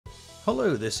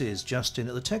Hello, this is Justin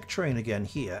at the Tech Train again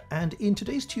here, and in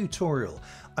today's tutorial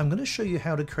I'm going to show you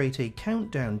how to create a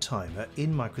countdown timer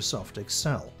in Microsoft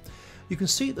Excel. You can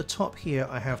see at the top here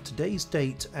I have today's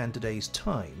date and today's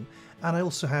time, and I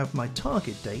also have my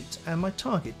target date and my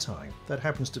target time. That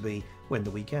happens to be when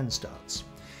the weekend starts.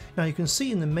 Now you can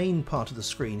see in the main part of the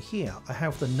screen here I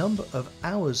have the number of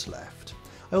hours left.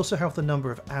 I also have the number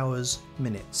of hours,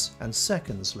 minutes and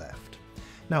seconds left.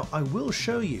 Now I will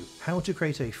show you how to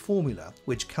create a formula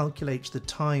which calculates the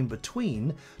time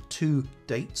between two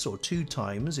dates or two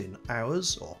times in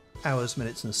hours or hours,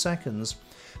 minutes and seconds.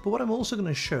 But what I'm also going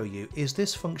to show you is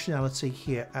this functionality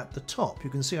here at the top. You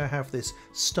can see I have this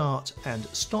start and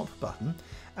stop button,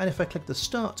 and if I click the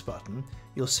start button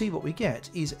you'll see what we get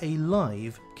is a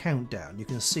live countdown. You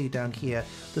can see down here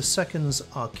the seconds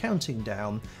are counting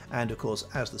down, and of course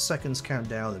as the seconds count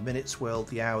down the minutes will,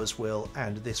 the hours will,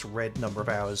 and this red number of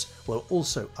hours will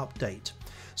also update.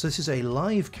 So this is a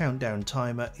live countdown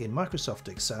timer in Microsoft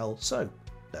Excel, so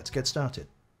let's get started.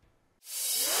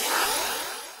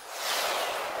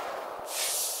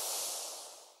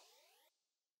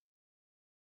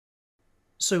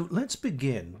 So let's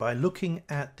begin by looking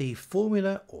at the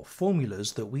formula or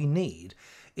formulas that we need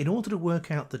in order to work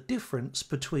out the difference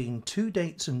between two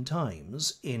dates and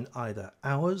times in either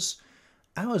hours,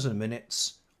 hours and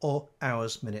minutes, or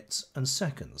hours, minutes and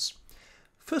seconds.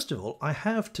 First of all, I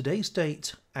have today's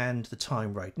date and the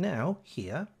time right now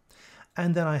here,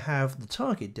 and then I have the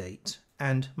target date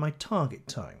and my target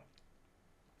time.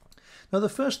 Now the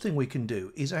first thing we can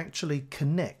do is actually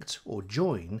connect or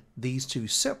join these two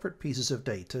separate pieces of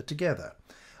data together.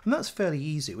 And that's fairly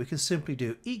easy. We can simply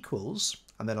do equals,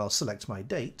 and then I'll select my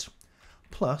date,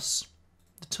 plus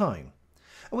the time.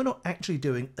 And we're not actually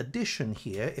doing addition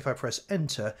here. If I press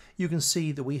enter, you can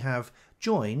see that we have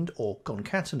joined or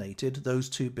concatenated those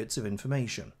two bits of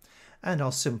information. And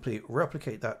I'll simply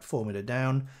replicate that formula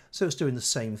down so it's doing the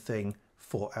same thing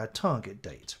for our target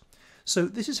date. So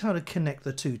this is how to connect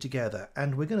the two together,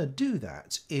 and we're going to do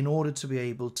that in order to be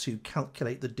able to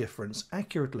calculate the difference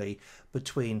accurately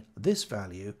between this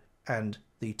value and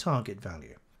the target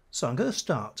value. So I'm going to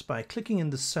start by clicking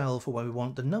in the cell for where we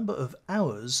want the number of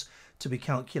hours to be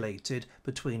calculated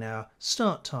between our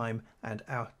start time and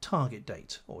our target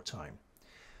date or time.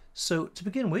 So to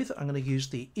begin with, I'm going to use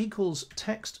the equals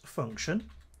text function.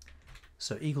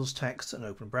 So equals text and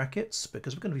open brackets,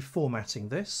 because we're going to be formatting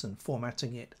this and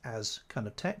formatting it as kind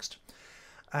of text.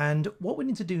 And what we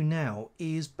need to do now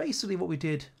is basically what we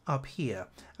did up here,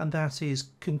 and that is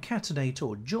concatenate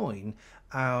or join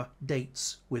our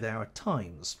dates with our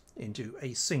times into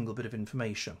a single bit of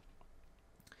information.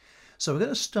 So we're going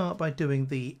to start by doing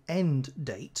the end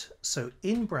date. So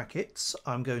in brackets,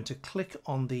 I'm going to click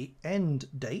on the end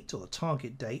date or the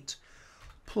target date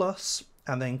plus,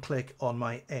 and then click on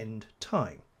my end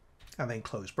time and then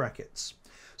close brackets.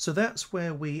 So that's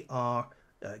where we are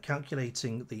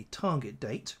calculating the target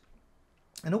date,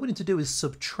 and all we need to do is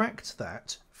subtract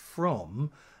that from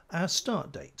our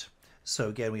start date. So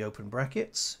again, we open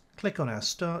brackets, click on our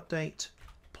start date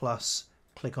plus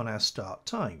click on our start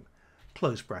time,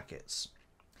 close brackets.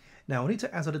 Now we need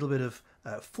to add a little bit of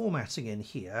formatting in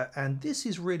here, and this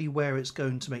is really where it's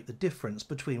going to make the difference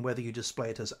between whether you display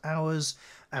it as hours,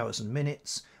 hours and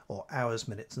minutes, or hours,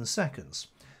 minutes and seconds.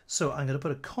 So I'm going to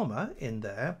put a comma in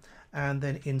there, and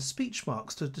then in speech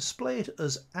marks to display it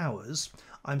as hours,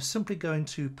 I'm simply going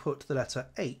to put the letter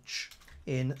H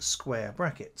in square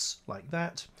brackets like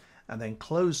that, and then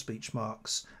close speech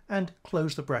marks and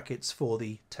close the brackets for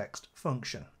the text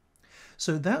function.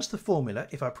 So that's the formula.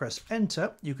 If I press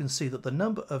enter, you can see that the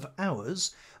number of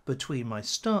hours between my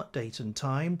start date and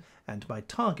time and my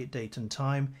target date and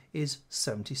time is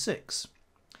 76.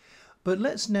 But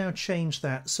let's now change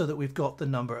that so that we've got the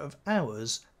number of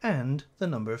hours and the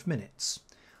number of minutes.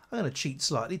 I'm going to cheat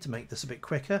slightly to make this a bit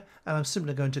quicker, and I'm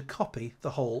simply going to copy the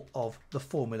whole of the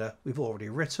formula we've already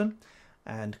written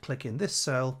and click in this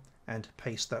cell and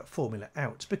paste that formula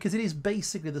out, because it is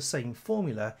basically the same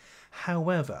formula.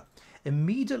 However,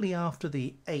 immediately after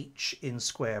the H in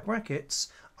square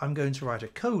brackets, I'm going to write a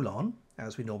colon,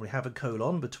 as we normally have a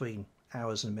colon between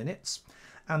hours and minutes,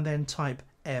 and then type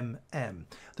MM.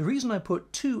 The reason I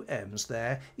put two M's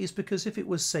there is because if it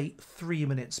was, say, 3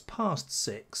 minutes past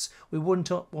 6, we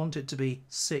wouldn't want it to be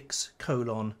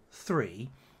 6:3.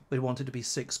 We'd want it to be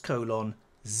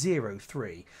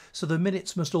 6:03. So the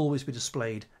minutes must always be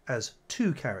displayed as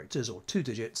two characters or two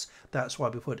digits. That's why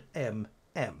we put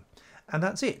MM. And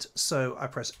that's it. So I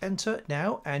press enter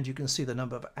now, and you can see the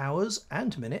number of hours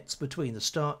and minutes between the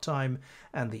start time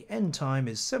and the end time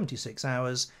is 76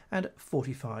 hours and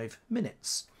 45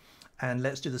 minutes. And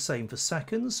let's do the same for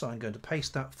seconds. So I'm going to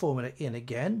paste that formula in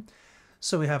again.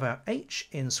 So we have our H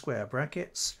in square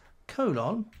brackets,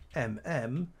 colon,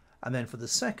 mm, and then for the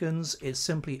seconds, it's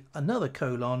simply another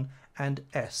colon and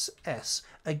SS.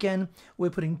 Again,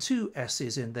 we're putting two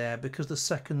S's in there because the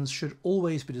seconds should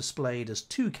always be displayed as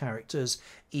two characters,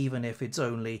 even if it's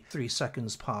only 3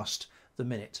 seconds past the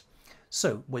minute.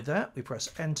 So with that, we press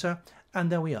enter,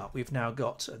 and there we are. We've now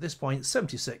got, at this point,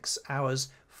 76 hours,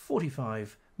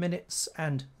 45 minutes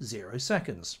and 0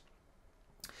 seconds.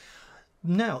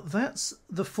 Now, that's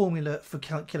the formula for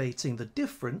calculating the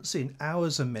difference in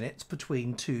hours and minutes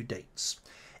between two dates.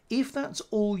 If that's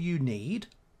all you need,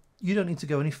 you don't need to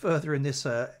go any further in this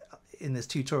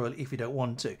tutorial if you don't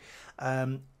want to.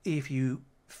 If you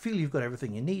feel you've got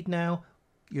everything you need now,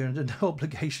 you're under no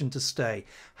obligation to stay.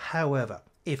 However,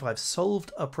 if I've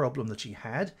solved a problem that you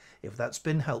had, if that's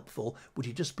been helpful, would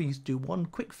you just please do one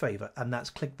quick favour, and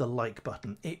that's click the like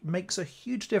button. It makes a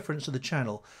huge difference to the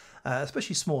channel,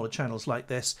 especially smaller channels like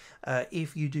this.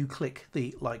 If you do click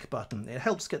the like button, it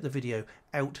helps get the video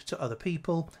out to other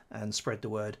people and spread the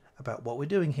word about what we're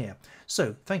doing here.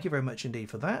 So thank you very much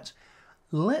indeed for that.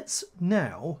 Let's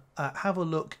now have a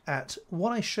look at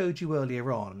what I showed you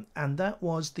earlier on, and that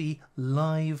was the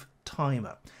live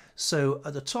timer. So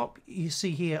at the top you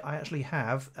see here I actually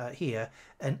have here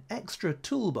an extra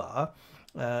toolbar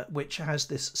which has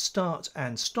this start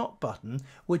and stop button,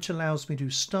 which allows me to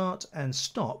start and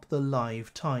stop the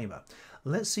live timer.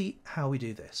 Let's see how we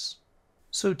do this.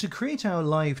 So to create our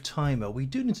live timer, we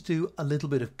do need to do a little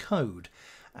bit of code.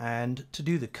 And to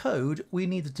do the code, we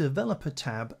need the developer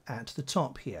tab at the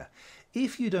top here.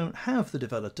 If you don't have the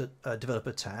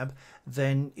developer tab,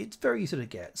 then it's very easy to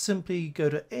get. Simply go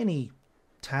to any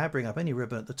tab, bring up any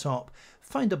ribbon at the top,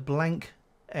 find a blank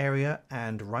area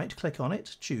and right click on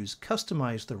it, choose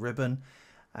customize the ribbon,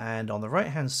 and on the right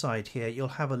hand side here you'll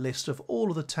have a list of all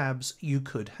of the tabs you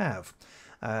could have.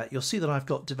 You'll see that I've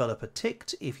got developer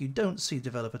ticked. If you don't see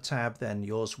developer tab, then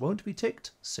yours won't be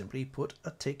ticked. Simply put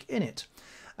a tick in it.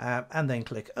 And then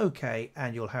click OK,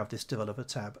 and you'll have this developer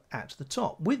tab at the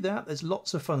top. With that, there's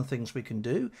lots of fun things we can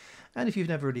do, and if you've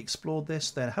never really explored this,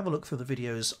 then have a look through the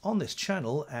videos on this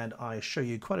channel, and I show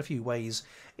you quite a few ways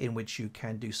in which you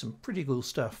can do some pretty cool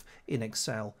stuff in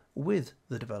Excel with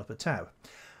the developer tab.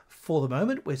 For the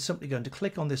moment, we're simply going to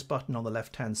click on this button on the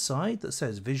left hand side that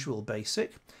says Visual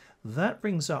Basic. That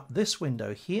brings up this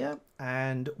window here,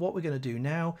 and what we're going to do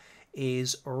now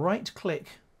is right click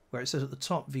where it says at the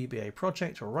top VBA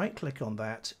project, right click on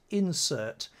that,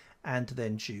 insert, and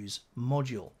then choose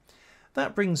module.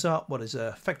 That brings up what is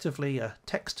effectively a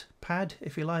text pad,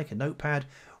 if you like, a notepad,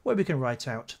 where we can write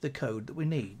out the code that we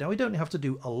need. Now we don't have to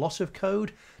do a lot of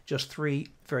code, just 3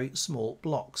 very small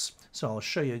blocks. So I'll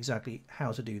show you exactly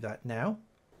how to do that now.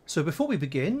 So before we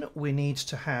begin, we need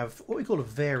to have what we call a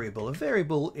variable. A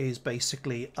variable is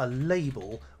basically a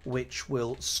label which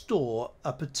will store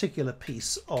a particular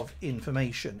piece of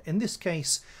information. In this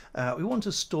case, we want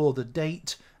to store the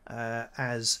date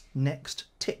as next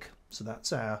tick. So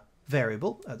that's our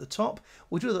variable at the top.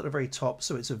 We'll do that at the very top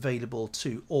so it's available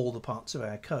to all the parts of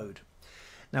our code.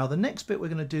 Now the next bit we're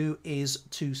going to do is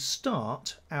to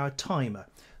start our timer.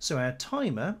 So our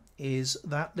timer is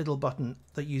that little button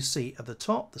that you see at the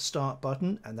top, the start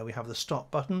button, and then we have the stop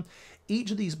button.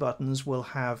 Each of these buttons will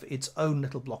have its own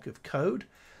little block of code.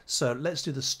 So let's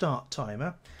do the start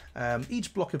timer.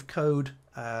 Each block of code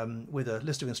with a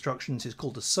list of instructions is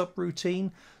called a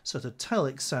subroutine. So to tell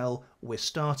Excel we're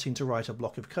starting to write a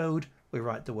block of code, we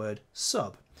write the word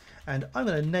sub. And I'm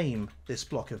going to name this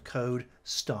block of code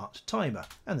start timer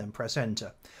and then press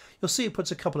enter. You'll see it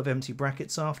puts a couple of empty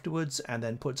brackets afterwards and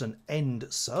then puts an end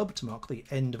sub to mark the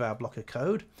end of our block of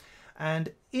code.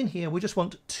 And in here we just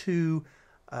want two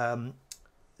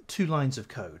lines of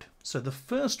code. So the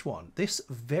first one, this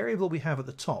variable we have at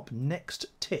the top, next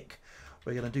tick,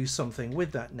 we're going to do something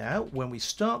with that now. When we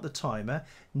start the timer,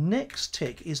 next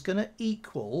tick is going to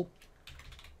equal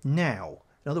now.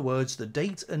 In other words, the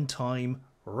date and time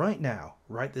right now,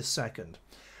 right this second.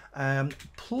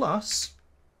 Plus,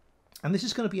 and this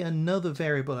is going to be another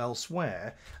variable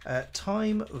elsewhere,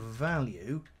 time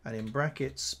value, and in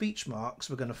brackets speech marks,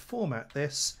 we're going to format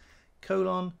this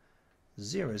colon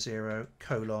 00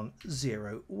 colon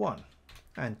 01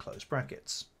 and close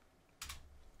brackets.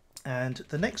 And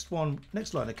the next line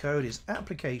of code is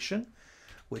application,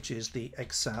 which is the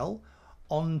Excel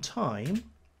on time,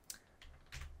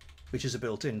 which is a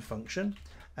built-in function,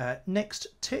 next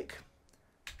tick,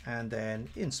 and then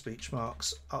in speech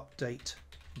marks update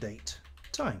date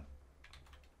time.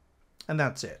 And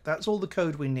that's it. That's all the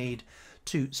code we need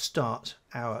to start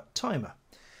our timer.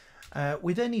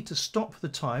 We then need to stop the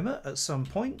timer at some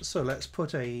point, so let's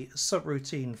put a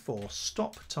subroutine for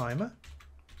stop timer.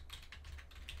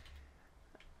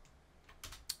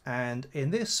 And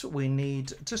in this we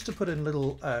need just to put in a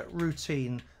little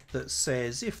routine that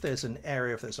says if there's an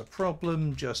error, if there's a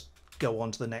problem, just go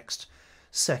on to the next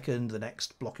second, the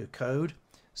next block of code.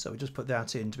 So we just put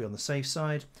that in to be on the safe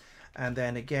side. And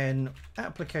then again,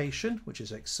 application, which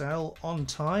is Excel, on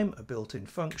time, a built-in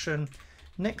function,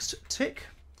 next tick,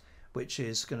 which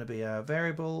is going to be a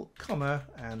variable, comma,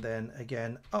 and then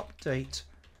again update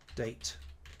date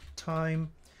time.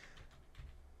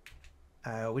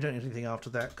 We don't need anything after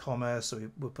that comma, so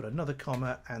we'll put another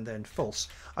comma and then false.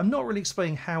 I'm not really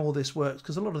explaining how all this works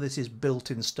because a lot of this is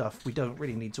built-in stuff we don't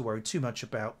really need to worry too much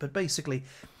about, but basically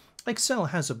Excel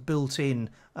has a built-in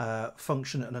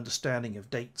function and understanding of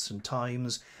dates and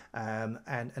times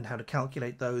and how to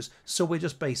calculate those. So we're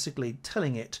just basically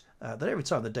telling it that every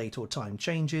time the date or time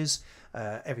changes,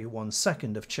 every 1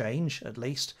 second of change at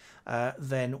least,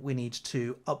 then we need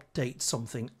to update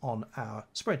something on our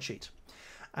spreadsheet.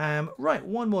 Right,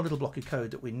 one more little block of code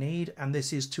that we need, and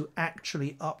this is to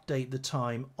actually update the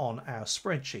time on our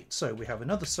spreadsheet. So we have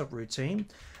another subroutine,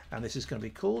 and this is going to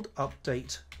be called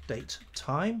update date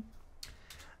time.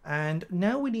 And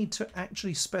now we need to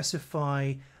actually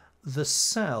specify the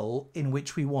cell in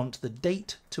which we want the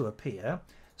date to appear.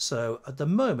 So at the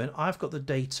moment I've got the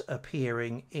date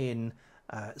appearing in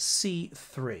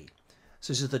C3.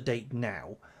 So this is the date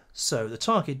now. So the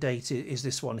target date is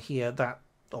this one here. That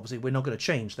obviously we're not going to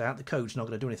change that. The code's not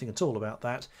going to do anything at all about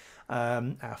that.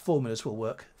 Our formulas will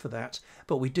work for that.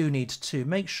 But we do need to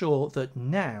make sure that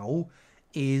now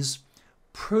is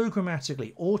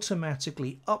programmatically,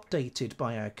 automatically updated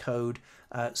by our code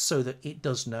so that it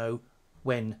does know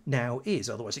when now is.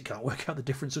 Otherwise it can't work out the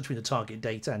difference between the target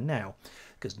date and now,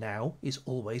 because now is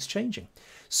always changing.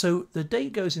 So the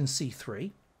date goes in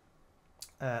C3.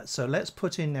 So let's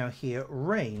put in now here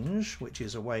range, which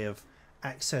is a way of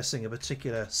accessing a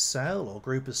particular cell or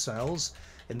group of cells.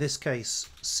 In this case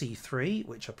C3,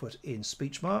 which I put in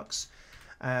speech marks.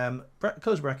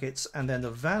 Close brackets, and then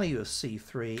the value of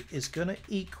C3 is going to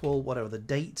equal whatever the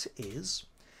date is,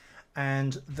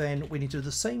 and then we need to do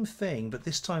the same thing but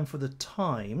this time for the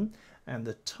time, and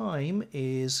the time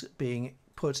is being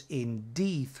put in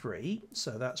D3,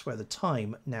 so that's where the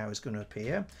time now is going to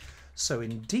appear. So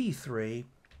in D3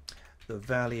 the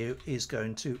value is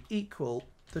going to equal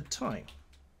the time,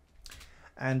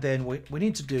 and then what we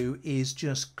need to do is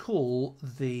just call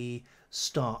the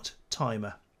start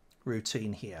timer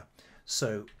routine here.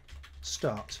 So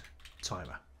start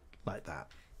timer, like that.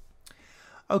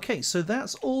 Okay, so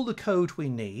that's all the code we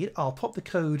need. I'll pop the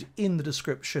code in the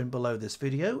description below this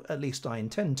video, at least I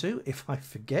intend to. If I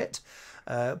forget,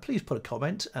 please put a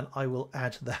comment and I will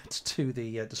add that to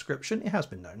the description. It has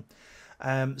been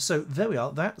known. So there we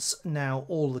are. That's now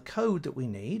all the code that we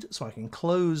need. So I can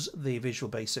close the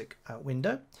Visual Basic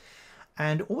window.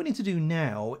 And all we need to do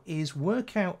now is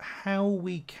work out how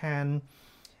we can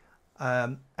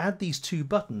add these two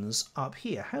buttons up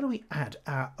here. How do we add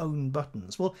our own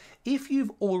buttons? Well, if you've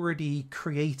already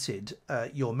created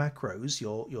your macros,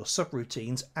 your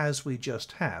subroutines, as we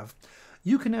just have,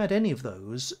 you can add any of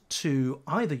those to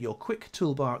either your quick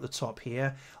toolbar at the top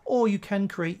here, or you can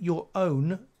create your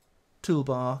own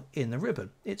toolbar in the ribbon.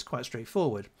 It's quite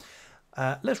straightforward.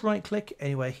 Let's right click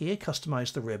anywhere here,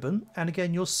 customize the ribbon, and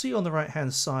again you'll see on the right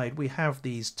hand side we have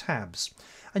these tabs,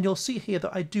 and you'll see here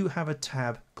that I do have a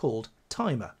tab called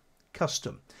Timer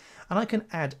Custom, and I can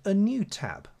add a new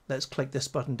tab. Let's click this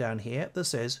button down here that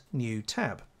says New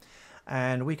Tab,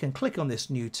 and we can click on this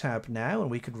new tab now and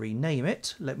we can rename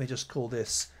it. Let me just call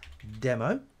this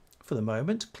Demo for the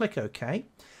moment. Click OK.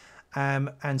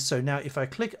 And so now if I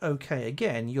click OK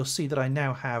again, you'll see that I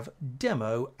now have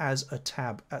Demo as a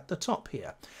tab at the top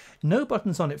here. No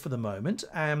buttons on it for the moment.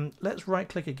 Let's right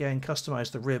click again,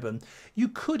 customize the ribbon. You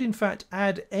could in fact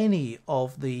add any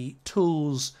of the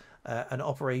tools and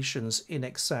operations in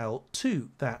Excel to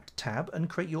that tab and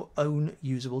create your own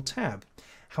usable tab.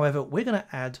 However, we're going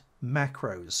to add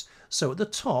macros. So at the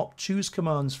top, choose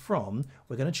commands from,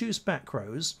 we're going to choose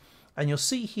macros. And you'll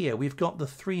see here we've got the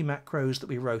three macros that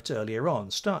we wrote earlier on: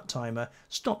 start timer,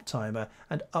 stop timer,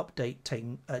 and update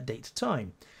date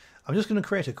time. I'm just going to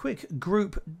create a quick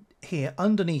group here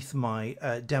underneath my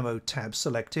demo tab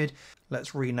selected.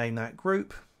 Let's rename that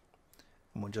group,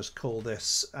 and we'll just call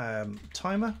this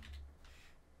timer.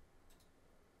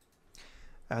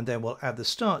 And then we'll add the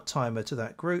start timer to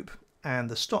that group and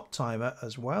the stop timer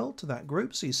as well to that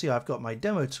group. So you see I've got my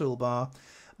demo toolbar,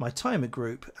 my timer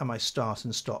group, and my start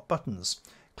and stop buttons.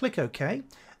 Click OK,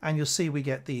 and you'll see we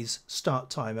get these start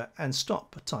timer and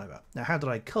stop timer. Now, how did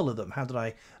I color them? How did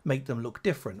I make them look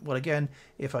different? Well, again,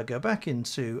 if I go back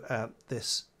into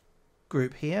this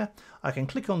group here, I can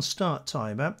click on start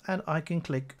timer and I can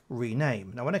click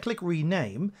rename. Now when I click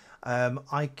rename,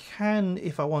 I can,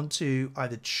 if I want to,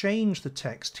 either change the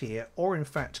text here or in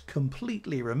fact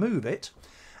completely remove it.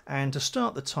 And to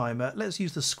start the timer, let's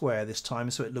use the square this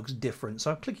time so it looks different.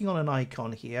 So I'm clicking on an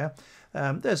icon here.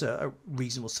 There's a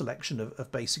reasonable selection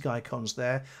of basic icons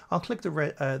there. I'll click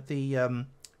the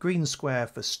green square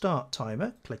for start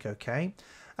timer, click OK.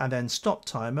 And then stop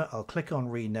timer, I'll click on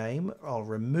rename, I'll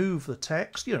remove the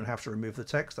text. You don't have to remove the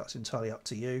text, that's entirely up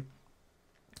to you.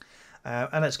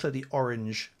 And let's click the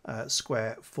orange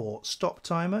square for stop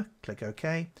timer, click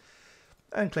OK,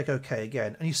 and click OK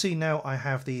again. And you see now I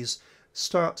have these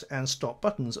start and stop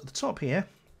buttons at the top here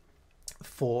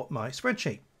for my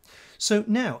spreadsheet. So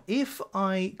now if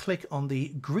I click on the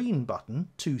green button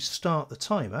to start the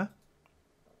timer,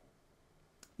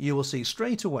 you will see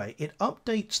straight away it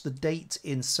updates the date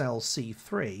in cell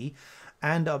C3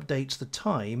 and updates the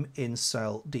time in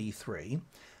cell D3.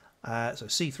 So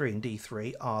C3 and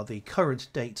D3 are the current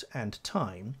date and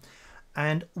time.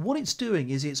 And what it's doing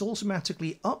is it's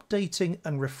automatically updating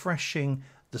and refreshing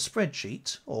the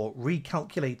spreadsheet, or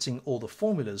recalculating all the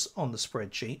formulas on the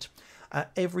spreadsheet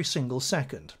every single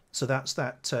second. So that's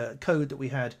that code that we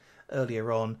had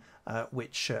earlier on,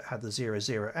 which had the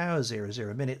 00 hours,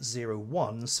 00 minutes,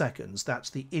 01 seconds. That's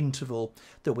the interval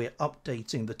that we're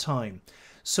updating the time.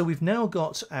 So we've now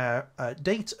got our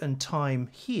date and time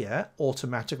here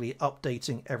automatically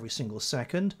updating every single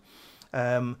second.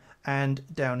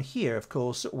 And down here, of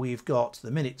course, we've got the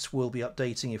minutes will be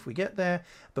updating if we get there,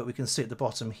 but we can see at the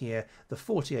bottom here the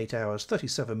 48 hours,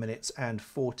 37 minutes and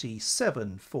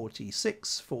 47,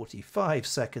 46, 45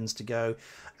 seconds to go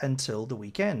until the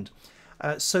weekend.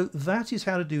 So that is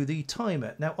how to do the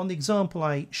timer. Now on the example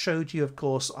I showed you, of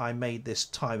course, I made this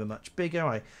timer much bigger.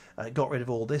 I got rid of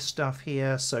all this stuff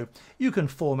here, so you can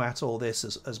format all this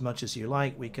as much as you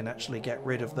like. We can actually get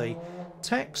rid of the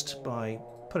text by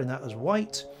putting that as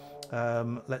white.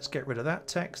 Let's get rid of that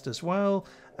text as well.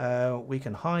 We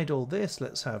can hide all this.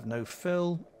 Let's have no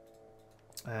fill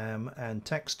and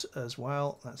text as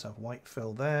well. Let's have white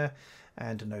fill there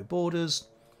and no borders.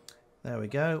 There we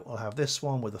go. I'll have this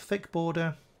one with a thick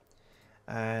border,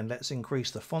 and let's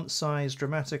increase the font size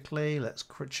dramatically. Let's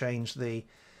change the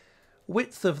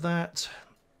width of that,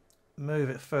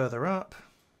 move it further up.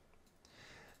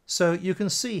 So you can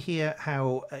see here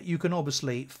how you can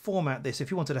obviously format this.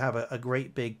 If you wanted to have a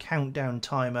great big countdown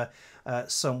timer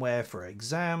somewhere for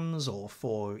exams or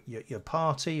for your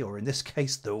party, or in this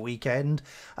case the weekend,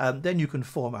 then you can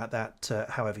format that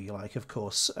however you like, of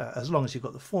course, as long as you've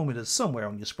got the formulas somewhere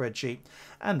on your spreadsheet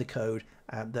and the code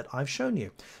that I've shown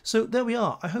you. So there we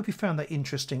are. I hope you found that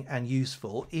interesting and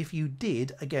useful. If you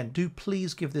did, again, do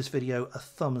please give this video a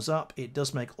thumbs up. It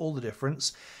does make all the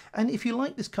difference. And if you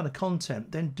like this kind of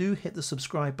content, then do hit the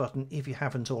subscribe button if you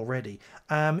haven't already.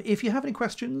 If you have any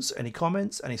questions, any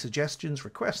comments, any suggestions,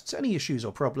 requests, any issues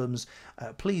or problems,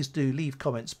 please do leave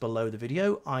comments below the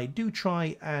video. I do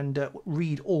try and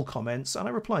read all comments, and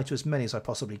I reply to as many as I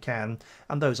possibly can,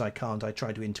 and those I can't, I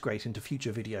try to integrate into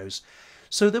future videos.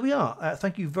 So there we are.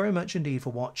 Thank you very much indeed for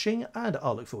watching, and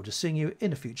I'll look forward to seeing you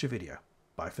in a future video.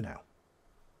 Bye for now.